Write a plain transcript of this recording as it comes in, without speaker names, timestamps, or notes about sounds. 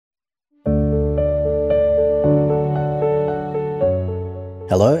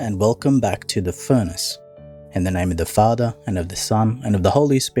Hello and welcome back to The Furnace. In the name of the Father, and of the Son, and of the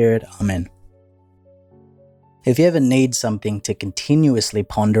Holy Spirit, Amen. If you ever need something to continuously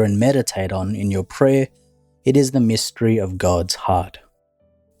ponder and meditate on in your prayer, it is the mystery of God's heart.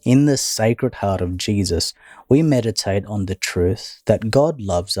 In the Sacred Heart of Jesus, we meditate on the truth that God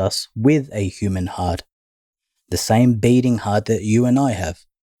loves us with a human heart, the same beating heart that you and I have,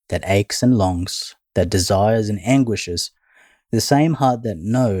 that aches and longs, that desires and anguishes, the same heart that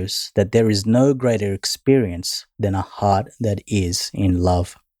knows that there is no greater experience than a heart that is in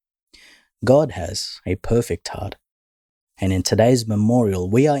love. God has a perfect heart. And in today's memorial,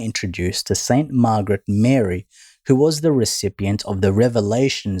 we are introduced to Saint Margaret Mary, who was the recipient of the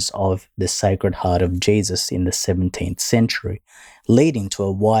revelations of the Sacred Heart of Jesus in the 17th century, leading to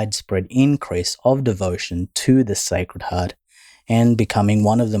a widespread increase of devotion to the Sacred Heart and becoming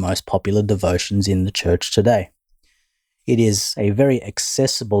one of the most popular devotions in the Church today. It is a very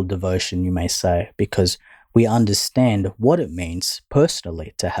accessible devotion, you may say, because we understand what it means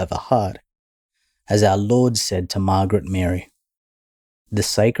personally to have a heart. As our Lord said to Margaret Mary, "The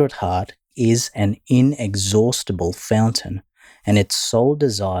Sacred Heart is an inexhaustible fountain, and its sole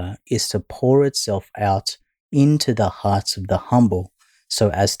desire is to pour itself out into the hearts of the humble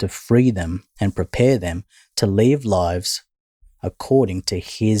so as to free them and prepare them to live lives according to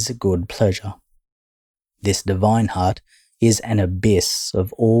His good pleasure." This divine heart is an abyss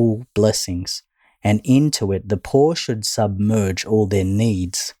of all blessings, and into it the poor should submerge all their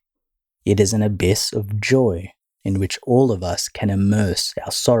needs. It is an abyss of joy in which all of us can immerse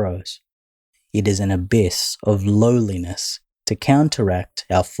our sorrows. It is an abyss of lowliness to counteract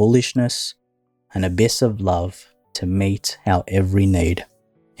our foolishness, an abyss of love to meet our every need.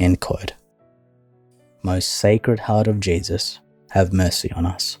 End quote. Most Sacred Heart of Jesus, have mercy on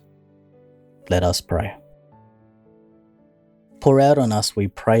us. Let us pray. Pour out on us, we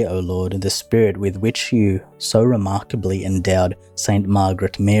pray, O Lord, the Spirit with which you so remarkably endowed Saint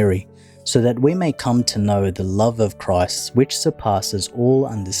Margaret Mary, so that we may come to know the love of Christ which surpasses all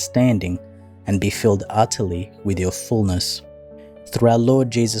understanding and be filled utterly with your fullness. Through our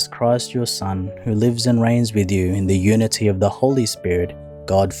Lord Jesus Christ, your Son, who lives and reigns with you in the unity of the Holy Spirit,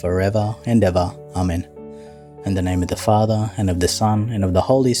 God forever and ever. Amen. In the name of the Father, and of the Son, and of the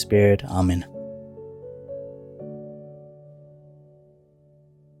Holy Spirit. Amen.